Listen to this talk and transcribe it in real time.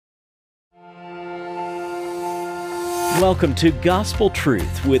Welcome to Gospel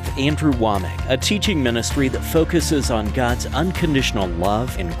Truth with Andrew Womack, a teaching ministry that focuses on God's unconditional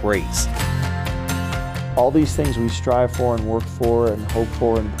love and grace. All these things we strive for and work for and hope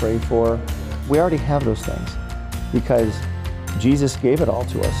for and pray for, we already have those things because Jesus gave it all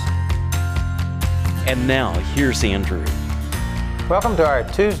to us. And now, here's Andrew. Welcome to our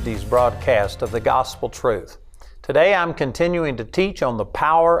Tuesday's broadcast of the Gospel Truth. Today I'm continuing to teach on the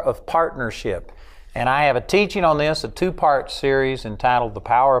power of partnership. And I have a teaching on this, a two-part series entitled The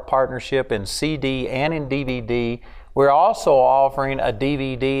Power of Partnership in CD and in DVD. We're also offering a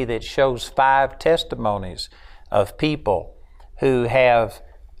DVD that shows 5 testimonies of people who have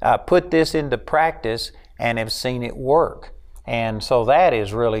put this into practice and have seen it work. And so that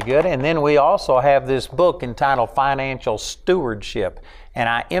is really good. And then we also have this book entitled Financial Stewardship. And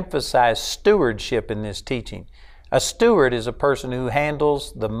I emphasize stewardship in this teaching. A steward is a person who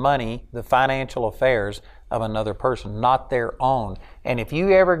handles the money, the financial affairs of another person, not their own. And if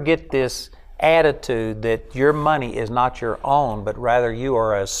you ever get this attitude that your money is not your own, but rather you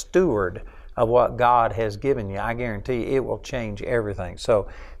are a steward of what God has given you, I guarantee you it will change everything. So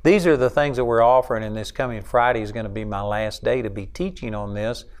these are the things that we're offering, and this coming Friday is going to be my last day to be teaching on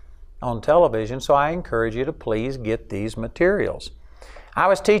this on television. So I encourage you to please get these materials. I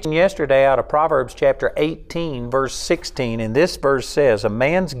was teaching yesterday out of Proverbs chapter 18, verse 16, and this verse says, "A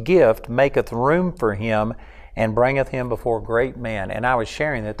man's gift maketh room for him, and bringeth him before great men." And I was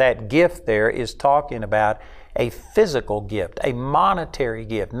sharing that gift there is talking about a physical gift, a monetary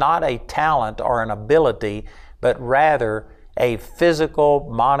gift, not a talent or an ability, but rather a physical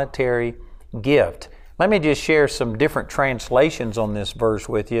monetary gift. Let me just share some different translations on this verse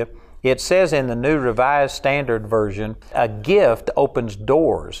with you. It says in the New Revised Standard Version, a gift opens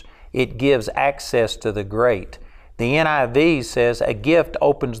doors. It gives access to the great. The NIV says a gift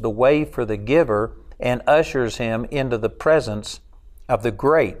opens the way for the giver and ushers him into the presence of the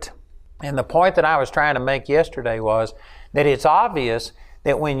great. And the point that I was trying to make yesterday was that it's obvious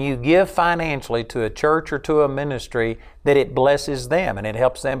that when you give financially to a church or to a ministry, that it blesses them and it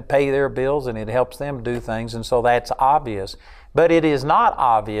helps them pay their bills and it helps them do things, and so that's obvious. But it is not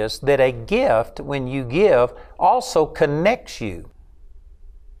obvious that a gift, when you give, also connects you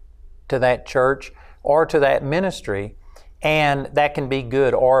to that church or to that ministry, and that can be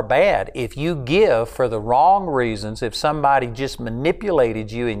good or bad. If you give for the wrong reasons, if somebody just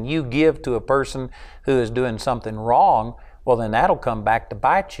manipulated you and you give to a person who is doing something wrong, well, then that'll come back to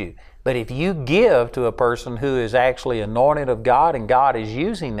bite you. But if you give to a person who is actually anointed of God and God is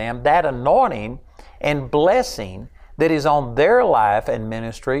using them, that anointing and blessing that is on their life and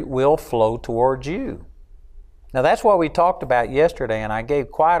ministry will flow towards you. Now that's what we talked about yesterday, and I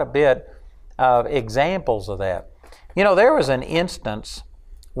gave quite a bit of examples of that. You know, there was an instance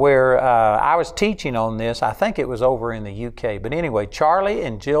where I was teaching on this. I think it was over in the UK. But anyway, Charlie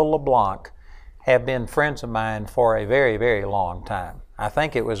and Jill LeBlanc have been friends of mine for a very, very long time. I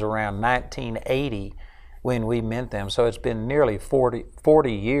think it was around 1980 when we met them. So it's been nearly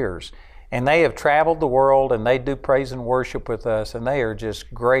 40 years. And they have traveled the world, and they do praise and worship with us, and they are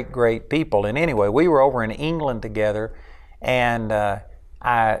just great, great people. And anyway, we were over in England together, and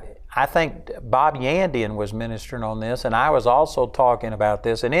I think Bob Yandian was ministering on this, and I was also talking about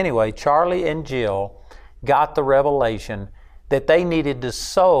this. And anyway, Charlie and Jill got the revelation that they needed to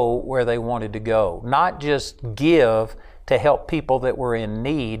sow where they wanted to go, not just give to help people that were in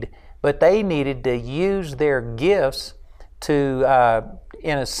need, but they needed to use their gifts to,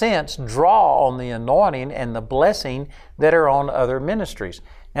 in a sense, draw on the anointing and the blessing that are on other ministries.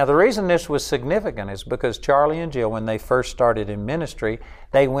 Now, the reason this was significant is because Charlie and Jill, when they first started in ministry,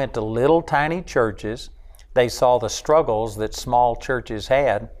 they went to little tiny churches. They saw the struggles that small churches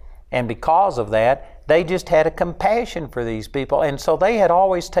had, and because of that, they just had a compassion for these people, and so they had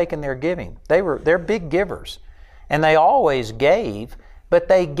always taken their giving. They're big givers, and they always gave, but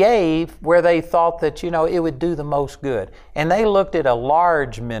they gave where they thought that, it would do the most good. And they looked at a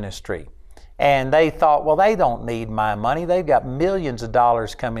large ministry, and they thought, well, they don't need my money. They've got millions of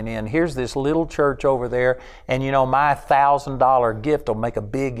dollars coming in. Here's this little church over there, and my $1,000 gift will make a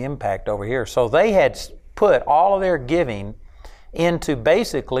big impact over here. So they had put all of their giving into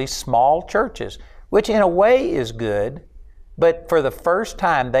basically small churches, which in a way is good, but for the first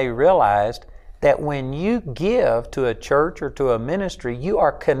time they realized that when you give to a church or to a ministry, you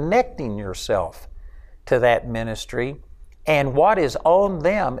are connecting yourself to that ministry, and what is on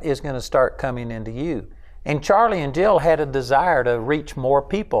them is going to start coming into you. And Charlie and Jill had a desire to reach more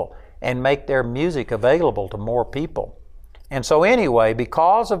people and make their music available to more people. And so anyway,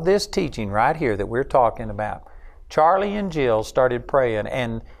 because of this teaching right here that we're talking about, Charlie and Jill started praying,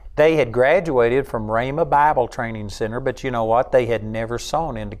 and They had graduated from Rhema Bible Training Center, but you know what? They had never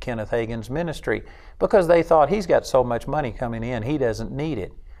sown into Kenneth Hagin's ministry because they thought he's got so much money coming in, he doesn't need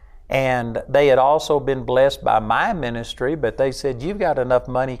it. And they had also been blessed by my ministry, but they said, you've got enough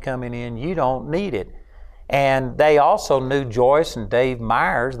money coming in, you don't need it. And they also knew Joyce and Dave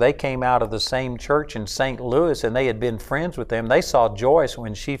Myers. They came out of the same church in St. Louis, and they had been friends with them. They saw Joyce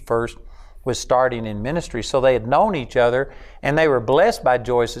when she first was starting in ministry, so they had known each other, and they were blessed by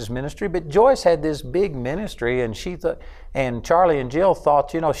Joyce's ministry. But Joyce had this big ministry, and and Charlie and Jill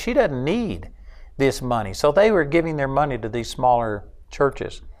thought, she doesn't need this money. So they were giving their money to these smaller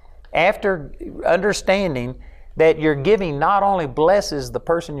churches. After understanding that your giving not only blesses the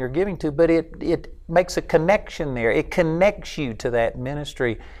person you're giving to, but it makes a connection there. It connects you to that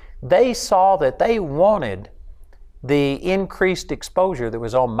ministry. They saw that they wanted the increased exposure that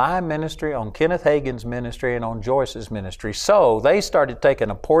was on my ministry, on Kenneth Hagin's ministry, and on Joyce's ministry. So they started taking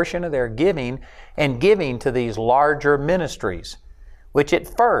a portion of their giving and giving to these larger ministries, which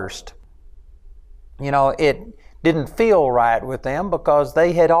at first, it didn't feel right with them because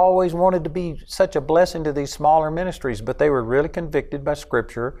they had always wanted to be such a blessing to these smaller ministries, but they were really convicted by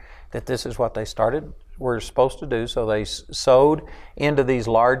Scripture that this is what they were supposed to do. So they sowed into these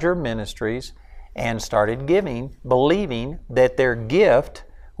larger ministries and started giving, believing that their gift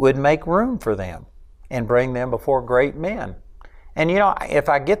would make room for them and bring them before great men. And if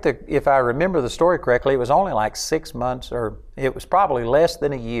I remember the story correctly, it was only like 6 months, or it was probably less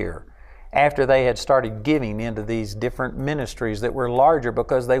than a year after they had started giving into these different ministries that were larger,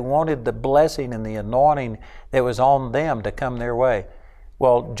 because they wanted the blessing and the anointing that was on them to come their way.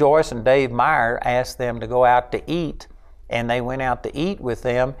 Well, Joyce and Dave Meyer asked them to go out to eat, and they went out to eat with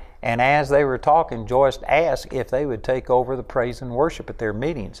them. And as they were talking, Joyce asked if they would take over the praise and worship at their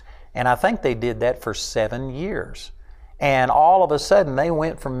meetings. And I think they did that for 7 years. And all of a sudden, they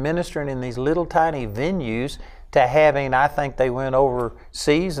went from ministering in these little tiny venues to having, I think they went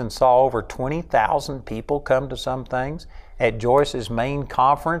overseas and saw over 20,000 people come to some things. At Joyce's main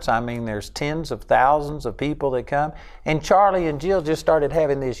conference, there's tens of thousands of people that come. And Charlie and Jill just started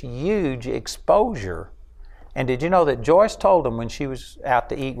having this huge exposure. And did you know that Joyce told them when she was out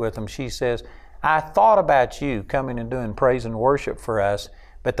to eat with them, she says, I thought about you coming and doing praise and worship for us,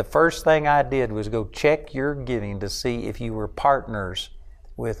 but the first thing I did was go check your giving to see if you were partners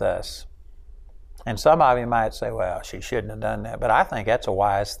with us. And some of you might say, well, she shouldn't have done that, but I think that's a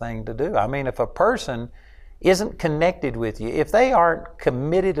wise thing to do. If a person isn't connected with you, if they aren't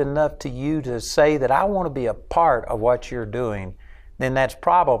committed enough to you to say that I want to be a part of what you're doing, then that's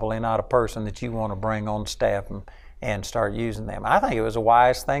probably not a person that you want to bring on staff and start using them. I think it was a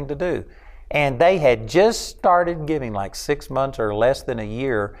wise thing to do. And they had just started giving like 6 months or less than a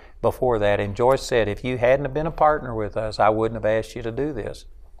year before that. And Joyce said, if you hadn't have been a partner with us, I wouldn't have asked you to do this.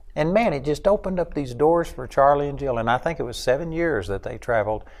 And man, it just opened up these doors for Charlie and Jill. And I think it was 7 years that they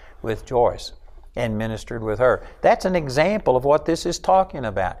traveled with Joyce and ministered with her. That's an example of what this is talking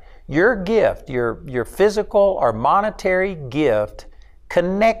about. Your gift, your physical or monetary gift,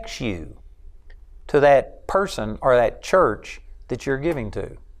 connects you to that person or that church that you're giving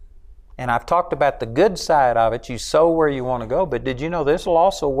to. And I've talked about the good side of it. You sow where you want to go, but did you know this will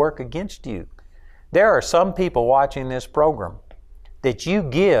also work against you? There are some people watching this program that you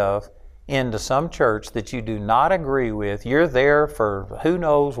give into some church that you do not agree with. You're there for who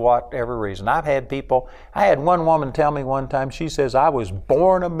knows whatever reason. I had one woman tell me one time, she says, I was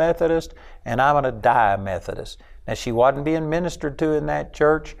born a Methodist and I'm going to die a Methodist. Now, she wasn't being ministered to in that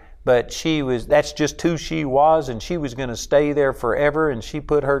church, but that's just who she was, and she was going to stay there forever, and she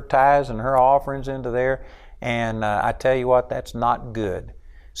put her tithes and her offerings into there. And I tell you what, that's not good.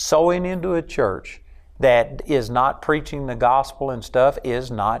 Sowing into a church that is not preaching the gospel and stuff is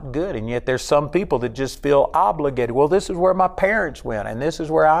not good. And yet there's some people that just feel obligated. Well, this is where my parents went, and this is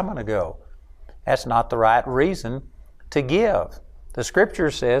where I'm going to go. That's not the right reason to give. The Scripture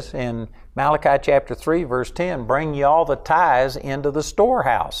says in Malachi chapter 3, verse 10, bring ye all the tithes into the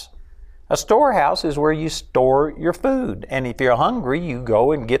storehouse. A storehouse is where you store your food. And if you're hungry, you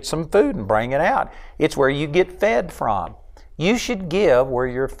go and get some food and bring it out. It's where you get fed from. You should give where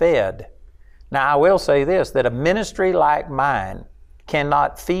you're fed. Now, I will say this, that a ministry like mine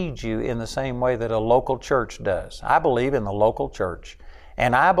cannot feed you in the same way that a local church does. I believe in the local church.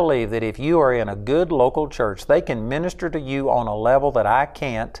 And I believe that if you are in a good local church, they can minister to you on a level that I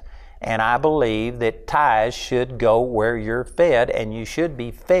can't. And I believe that tithes should go where you're fed, and you should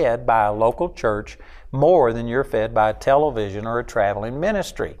be fed by a local church more than you're fed by a television or a traveling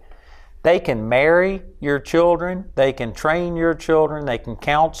ministry. They can marry your children. They can train your children. They can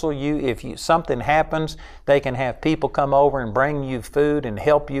counsel you. If something happens, they can have people come over and bring you food and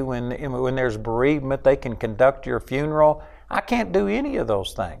help you when there's bereavement. They can conduct your funeral. I can't do any of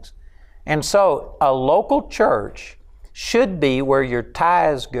those things. And so a local church should be where your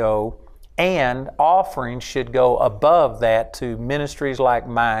tithes go, and offerings should go above that to ministries like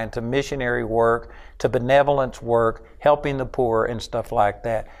mine, to missionary work, to benevolence work, helping the poor and stuff like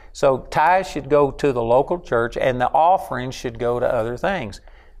that. So tithes should go to the local church, and the offerings should go to other things.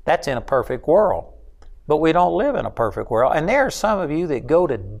 That's in a perfect world. But we don't live in a perfect world. And there are some of you that go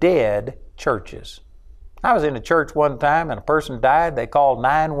to dead churches. I was in a church one time and a person died. They called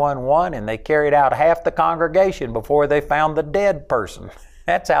 911 and they carried out half the congregation before they found the dead person.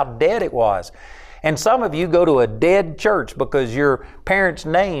 That's how dead it was. And some of you go to a dead church because your parents'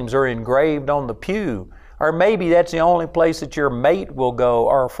 names are engraved on the pew, or maybe that's the only place that your mate will go,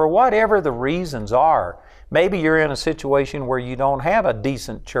 or for whatever the reasons are. Maybe you're in a situation where you don't have a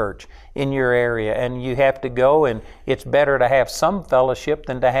decent church in your area and you have to go, and it's better to have some fellowship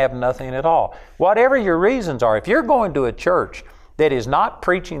than to have nothing at all. Whatever your reasons are, if you're going to a church that is not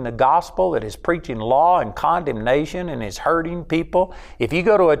preaching the gospel, that is preaching law and condemnation and is hurting people, if you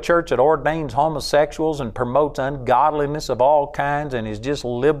go to a church that ordains homosexuals and promotes ungodliness of all kinds and is just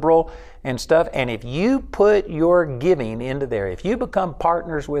liberal and stuff, and if you put your giving into there, if you become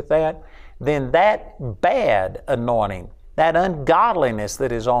partners with that, then that bad anointing, that ungodliness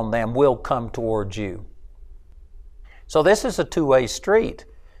that is on them will come towards you. So this is a two-way street.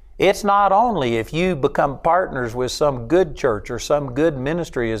 It's not only if you become partners with some good church or some good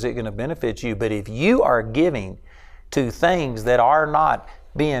ministry is it going to benefit you, but if you are giving to things that are not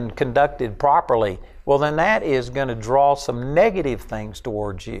being conducted properly, well then that is going to draw some negative things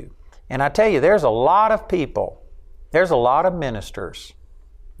towards you. And I tell you, there's a lot of people, there's a lot of ministers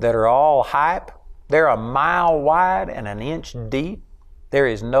that are all hype. They're a mile wide and an inch deep. There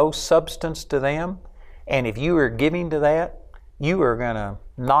is no substance to them. And if you are giving to that, you are going to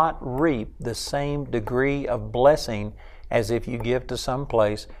not reap the same degree of blessing as if you give to some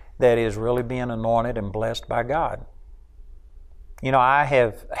place that is really being anointed and blessed by God. You know, I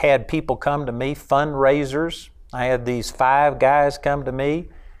have had people come to me, fundraisers. I had these 5 guys come to me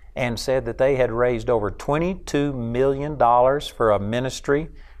and said that they had raised over $22 million for a ministry.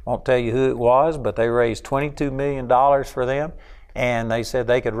 Won't tell you who it was, but they raised $22 million for them. And they said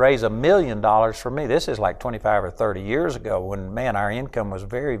they could raise $1 million for me. This is like 25 or 30 years ago when, man, our income was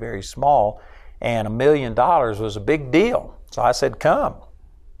very, very small, and $1 million was a big deal. So I said, come.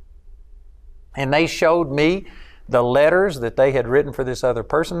 And they showed me the letters that they had written for this other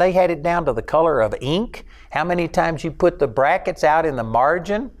person. They had it down to the color of ink, how many times you put the brackets out in the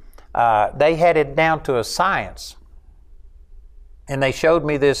margin. They had it down to a science. And they showed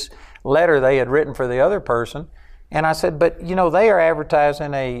me this letter they had written for the other person. And I said, but you know, they are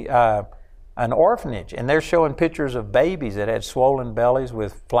advertising an orphanage, and they're showing pictures of babies that had swollen bellies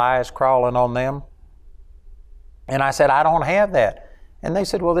with flies crawling on them. And I said, I don't have that. And they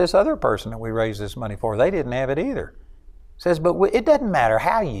said, well, this other person that we raised this money for, they didn't have it either. Says, but it doesn't matter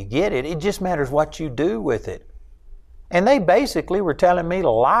how you get it. It just matters what you do with it. And they basically were telling me to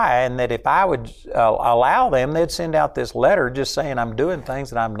lie, and that if I would allow them, they'd send out this letter just saying I'm doing things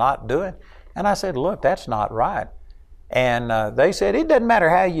that I'm not doing. And I said, look, that's not right. And they said, it doesn't matter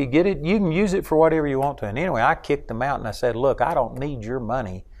how you get it. You can use it for whatever you want to. And anyway, I kicked them out and I said, look, I don't need your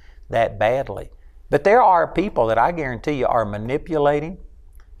money that badly. But there are people that I guarantee you are manipulating.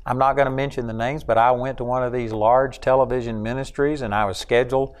 I'm not going to mention the names, but I went to one of these large television ministries and I was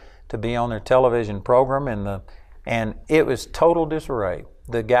scheduled to be on their television program, and it was total disarray.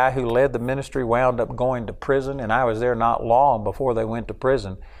 The guy who led the ministry wound up going to prison, and I was there not long before they went to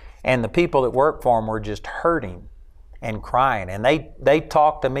prison. And the people that worked for him were just hurting and crying. And they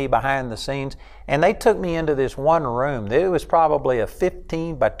talked to me behind the scenes, and they took me into this one room. It was probably a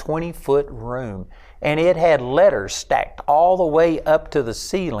 15 by 20 foot room, and it had letters stacked all the way up to the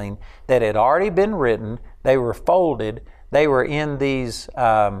ceiling that had already been written. They were folded. They were in these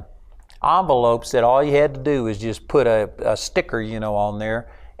envelopes that all you had to do was just put a sticker, you know, on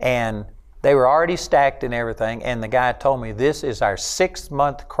there, and they were already stacked and everything. And the guy told me, this is our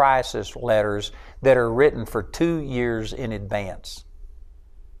 6-month crisis letters that are written for 2 years in advance.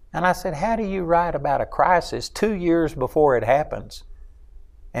 And I said, how do you write about a crisis 2 years before it happens?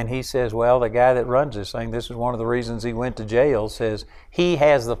 And he says, well, the guy that runs this thing, this is one of the reasons he went to jail, says he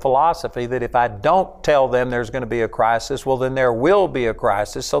has the philosophy that if I don't tell them there's going to be a crisis, well, then there will be a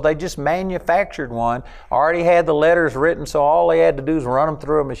crisis. So they just manufactured one, already had the letters written, so all they had to do is run them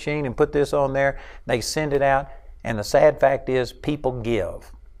through a machine and put this on there. They send it out, and the sad fact is people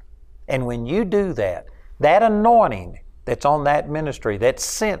give. And when you do that, that anointing that's on that ministry, that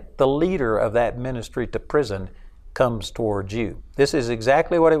sent the leader of that ministry to prison, comes towards you. This is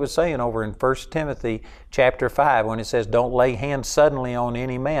exactly what it was saying over in 1 Timothy chapter 5 when it says, don't lay hands suddenly on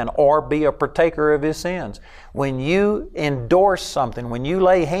any man or be a partaker of his sins. When you endorse something, when you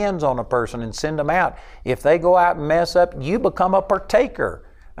lay hands on a person and send them out, if they go out and mess up, you become a partaker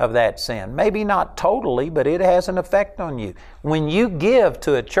of that sin. Maybe not totally, but it has an effect on you. When you give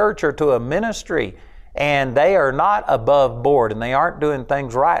to a church or to a ministry, and they are not above board and they aren't doing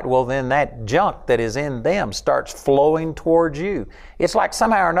things right, well then that junk that is in them starts flowing towards you. It's like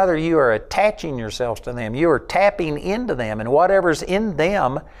somehow or another you are attaching yourselves to them. You are tapping into them, and whatever's in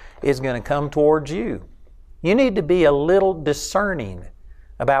them is going to come towards you. You need to be a little discerning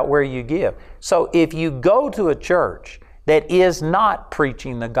about where you give. So if you go to a church that is not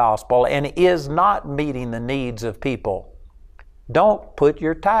preaching the gospel and is not meeting the needs of people, don't put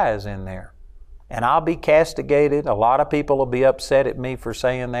your tithes in there. And I'll be castigated. A lot of people will be upset at me for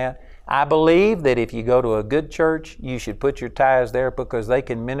saying that. I believe that if you go to a good church, you should put your tithes there because they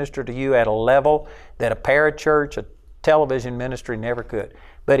can minister to you at a level that a parachurch, a television ministry never could.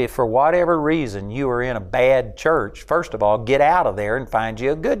 But if for whatever reason you are in a bad church, first of all, get out of there and find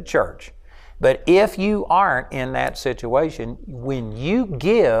you a good church. But if you aren't in that situation, when you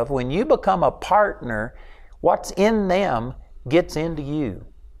give, when you become a partner, what's in them gets into you.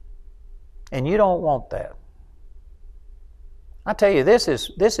 And you don't want that. I tell you, this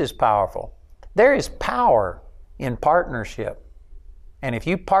is powerful. There is power in partnership. And if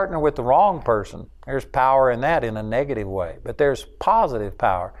you partner with the wrong person, there's power in that in a negative way. But there's positive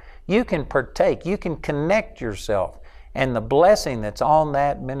power. You can partake, you can connect yourself, and the blessing that's on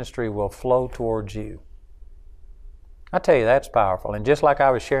that ministry will flow towards you. I tell you, that's powerful. And just like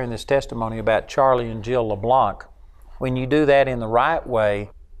I was sharing this testimony about Charlie and Jill LeBlanc, when you do that in the right way,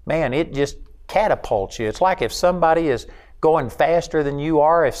 man, it just catapults you. It's like if somebody is going faster than you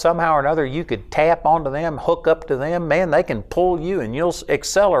are, if somehow or another you could tap onto them, hook up to them, man, they can pull you and you'll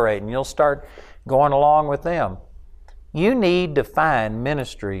accelerate and you'll start going along with them. You need to find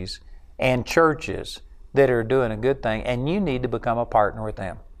ministries and churches that are doing a good thing, and you need to become a partner with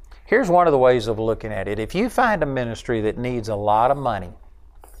them. Here's one of the ways of looking at it. If you find a ministry that needs a lot of money,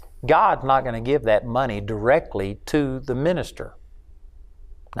 God's not going to give that money directly to the minister.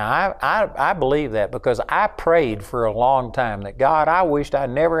 Now, I believe that because I prayed for a long time that, God, I wished I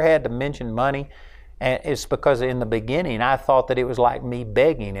never had to mention money. And it's because in the beginning I thought that it was like me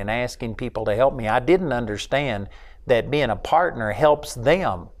begging and asking people to help me. I didn't understand that being a partner helps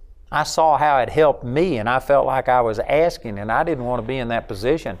them. I saw how it helped me, and I felt like I was asking, and I didn't want to be in that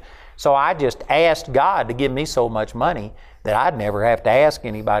position. So I just asked God to give me so much money that I'd never have to ask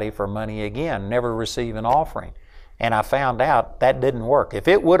anybody for money again, never receive an offering. And I found out that didn't work. If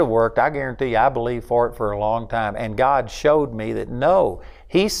it would have worked, I guarantee you I believed for it for a long time. And God showed me that no,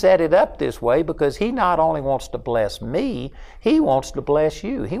 He set it up this way because He not only wants to bless me, He wants to bless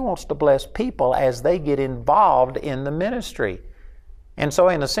you. He wants to bless people as they get involved in the ministry. And so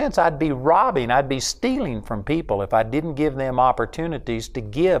in a sense, I'd be robbing, I'd be stealing from people if I didn't give them opportunities to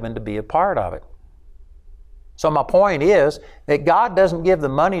give and to be a part of it. So my point is that God doesn't give the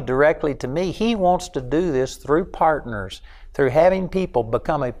money directly to me. He wants to do this through partners, through having people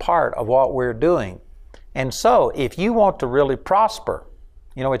become a part of what we're doing. And so if you want to really prosper,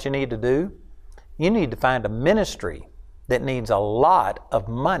 you know what you need to do? You need to find a ministry that needs a lot of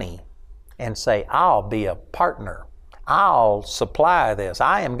money and say, I'll be a partner. I'll supply this.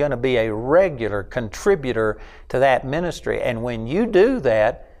 I am going to be a regular contributor to that ministry. And when you do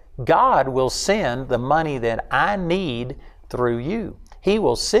that, God will send the money that I need through you. He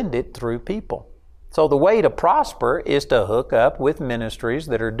will send it through people. So the way to prosper is to hook up with ministries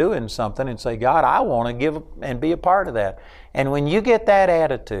that are doing something and say, God, I want to give and be a part of that. And when you get that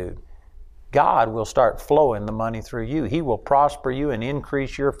attitude, God will start flowing the money through you. He will prosper you and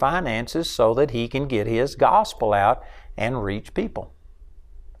increase your finances so that He can get His gospel out and reach people.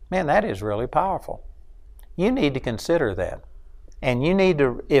 Man, that is really powerful. You need to consider that. And you need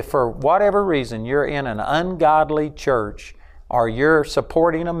to, if for whatever reason you're in an ungodly church or you're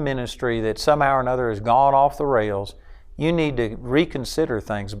supporting a ministry that somehow or another has gone off the rails, you need to reconsider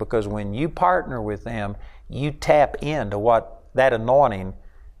things, because when you partner with them, you tap into what that anointing,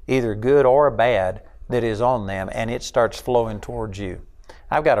 either good or bad, that is on them, and it starts flowing towards you.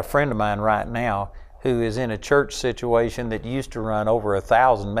 I've got a friend of mine right now who is in a church situation that used to run over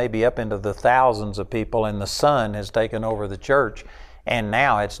 1,000, maybe up into the thousands of people, and the son has taken over the church, and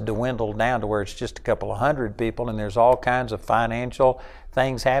now it's dwindled down to where it's just a couple of hundred people, and there's all kinds of financial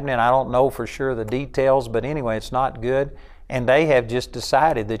things happening. I don't know for sure the details, but anyway, it's not good. And they have just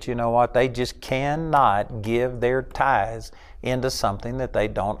decided that, you know what, they just cannot give their tithes into something that they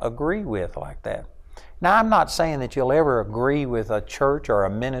don't agree with like that. Now, I'm not saying that you'll ever agree with a church or a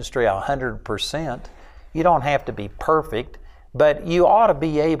ministry 100%. You don't have to be perfect, but you ought to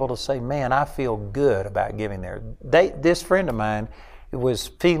be able to say, man, I feel good about giving there. This friend of mine was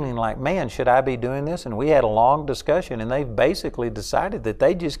feeling like, man, should I be doing this? And we had a long discussion, and they've basically decided that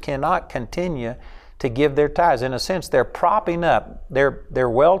they just cannot continue to give their tithes. In a sense, they're propping up, they're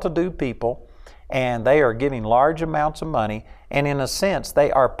well-to-do people, and they are giving large amounts of money, and in a sense, they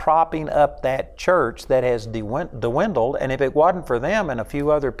are propping up that church that has dwindled, and if it wasn't for them and a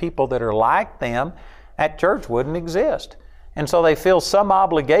few other people that are like them, that church wouldn't exist. And so they feel some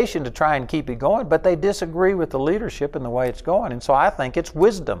obligation to try and keep it going, but they disagree with the leadership and the way it's going, and so I think it's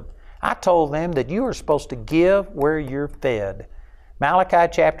wisdom. I told them that you are supposed to give where you're fed.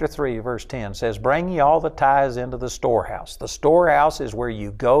 Malachi chapter 3, verse 10 says, bring ye all the tithes into the storehouse. The storehouse is where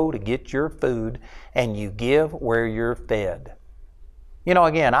you go to get your food, and you give where you're fed. You know,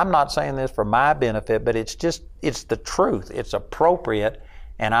 again, I'm not saying this for my benefit, but it's the truth. It's appropriate,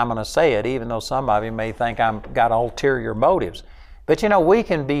 and I'm going to say it, even though some of you may think I've got ulterior motives. But you know, we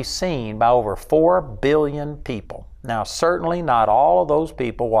can be seen by over 4 billion people. Now, certainly not all of those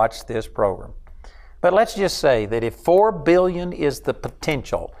people watch this program. But let's just say that if 4 billion is the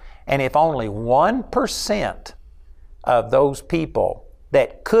potential, and if only 1% of those people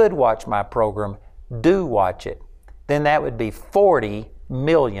that could watch my program do watch it, then that would be 40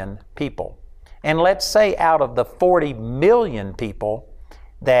 million people. And let's say out of the 40 million people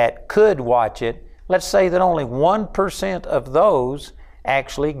that could watch it, let's say that only 1% of those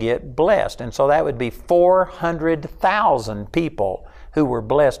actually get blessed. And so that would be 400,000 people who were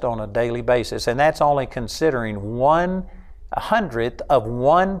blessed on a daily basis. And that's only considering 1/100th of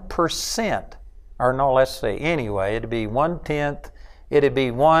 1%. Or no, let's see, anyway, it'd be 1/10, it'd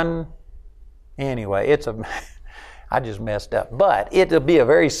be anyway, I just messed up. But it'll be a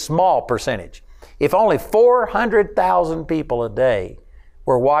very small percentage. If only 400,000 people a day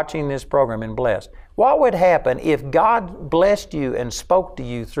were watching this program and blessed, what would happen if God blessed you and spoke to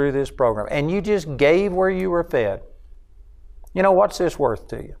you through this program and you just gave where you were fed? You know, what's this worth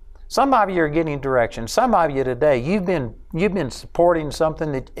to you? Some of you are getting direction. Some of you today, you've been supporting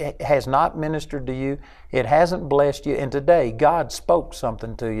something that has not ministered to you. It hasn't blessed you. And today, God spoke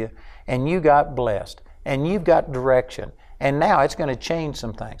something to you, and you got blessed, and you've got direction. And now it's going to change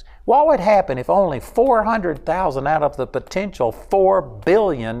some things. What would happen if only 400,000 out of the potential 4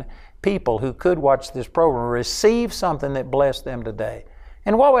 billion people who could watch this program receive something that blessed them today?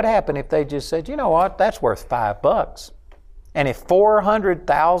 And what would happen if they just said, you know what, that's worth $5? And if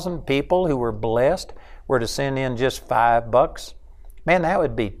 400,000 people who were blessed were to send in just $5, man, that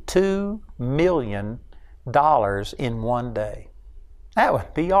would be $2 million in one day. That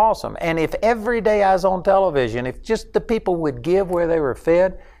would be awesome. And if every day I was on television, if just the people would give where they were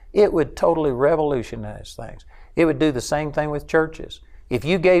fed, it would totally revolutionize things. It would do the same thing with churches. If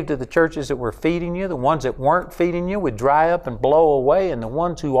you gave to the churches that were feeding you, the ones that weren't feeding you would dry up and blow away, and the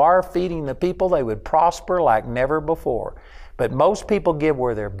ones who are feeding the people, they would prosper like never before. But most people give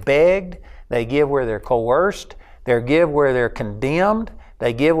where they're begged, they give where they're coerced, they give where they're condemned,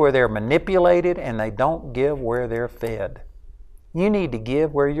 they give where they're manipulated, and they don't give where they're fed. You need to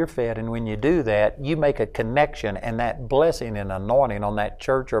give where you're fed, and when you do that, you make a connection, and that blessing and anointing on that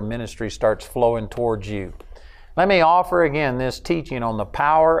church or ministry starts flowing towards you. Let me offer again this teaching on the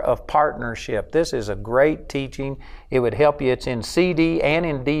power of partnership. This is a great teaching. It would help you. It's in CD and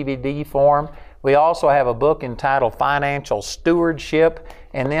in DVD form. We also have a book entitled Financial Stewardship,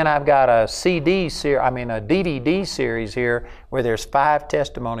 and then I've got a DVD series here where there's 5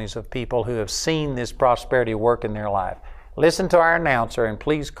 testimonies of people who have seen this prosperity work in their life. Listen to our announcer and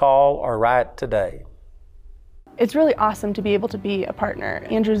please call or write today. It's really awesome to be able to be a partner.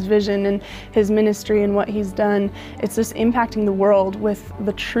 Andrew's vision and his ministry and what he's done, it's just impacting the world with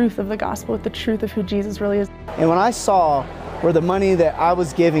the truth of the gospel, with the truth of who Jesus really is. And when I saw where the money that I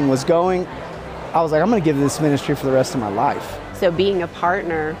was giving was going, I was like, I'm going to give this ministry for the rest of my life. So being a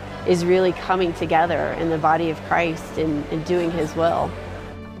partner is really coming together in the body of Christ and doing His will.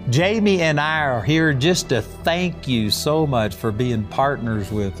 Jamie and I are here just to thank you so much for being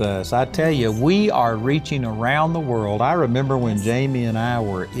partners with us. I tell you, we are reaching around the world. I remember when Jamie and I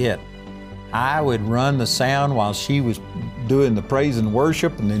were I would run the sound while she was doing the praise and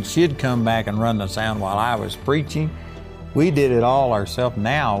worship, and then she'd come back and run the sound while I was preaching. We did it all ourselves.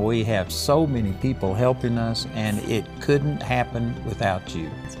 Now we have so many people helping us, and it couldn't happen without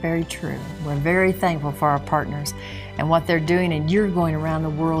you. It's very true. We're very thankful for our partners and what they're doing, and you're going around the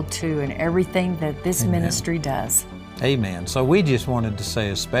world too, and everything that this ministry does. Amen. So we just wanted to say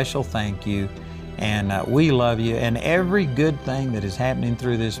a special thank you, and we love you. And every good thing that is happening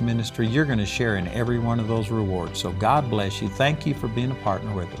through this ministry, you're going to share in every one of those rewards. So God bless you. Thank you for being a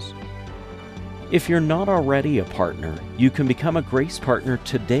partner with us. If you're not already a partner, you can become a Grace Partner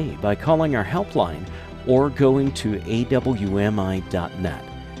today by calling our helpline or going to awmi.net.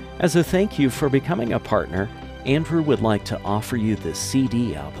 As a thank you for becoming a partner, Andrew would like to offer you the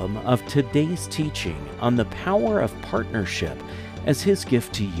CD album of today's teaching on the power of partnership as his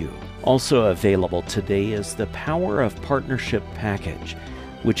gift to you. Also available today is the Power of Partnership package,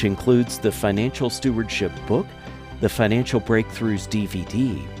 which includes the Financial Stewardship book, the Financial Breakthroughs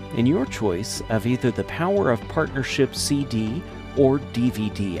DVD, and your choice of either the Power of Partnership CD or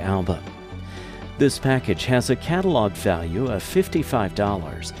DVD album. This package has a catalog value of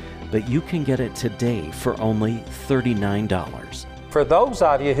 $55, but you can get it today for only $39. For those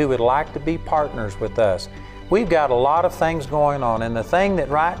of you who would like to be partners with us, we've got a lot of things going on, and the thing that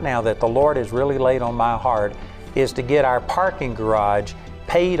right now that the Lord has really laid on my heart is to get our parking garage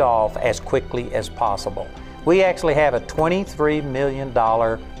paid off as quickly as possible. We actually have a $23 million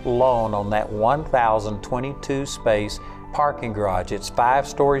loan on that 1,022 space parking garage. It's 5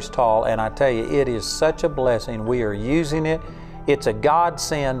 stories tall, and I tell you, it is such a blessing. We are using it. It's a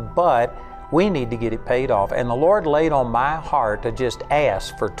godsend, but we need to get it paid off. And the Lord laid on my heart to just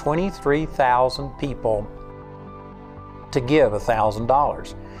ask for 23,000 people to give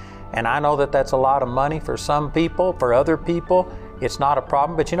 $1,000. And I know that that's a lot of money for some people. For other people, it's not a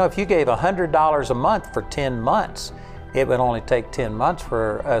problem. But you know, if you gave $100 a month for 10 months, it would only take 10 months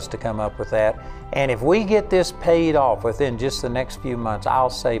for us to come up with that. And if we get this paid off within just the next few months, I'll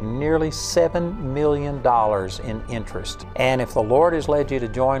save nearly $7 million in interest. And if the Lord has led you to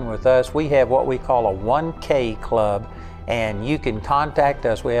join with us, we have what we call a 1K club, and you can contact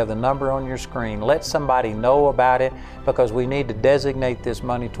us. We have the number on your screen. Let somebody know about it, because we need to designate this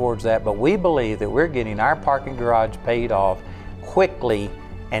money towards that. But we believe that we're getting our parking garage paid off quickly,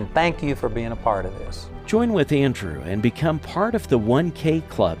 and thank you for being a part of this. Join with Andrew and become part of the 1K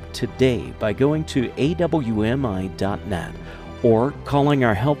Club today by going to awmi.net or calling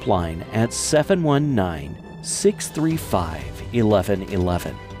our helpline at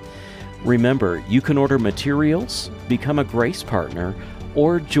 719-635-1111. Remember, you can order materials, become a Grace Partner,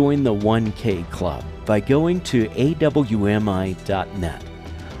 or join the 1K Club by going to awmi.net.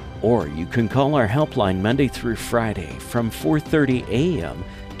 Or you can call our helpline Monday through Friday from 4:30 a.m.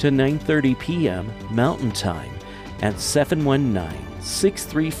 to 9:30 p.m. Mountain Time at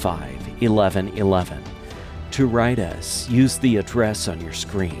 719-635-1111. To write us, use the address on your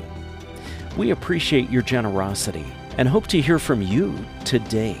screen. We appreciate your generosity and hope to hear from you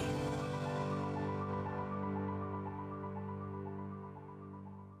today.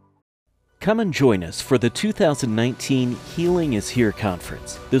 Come and join us for the 2019 Healing is Here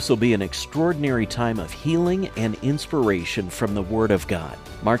conference. This will be an extraordinary time of healing and inspiration from the Word of God.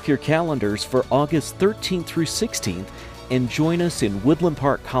 Mark your calendars for August 13th through 16th and join us in Woodland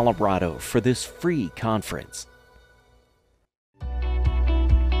Park, Colorado for this free conference.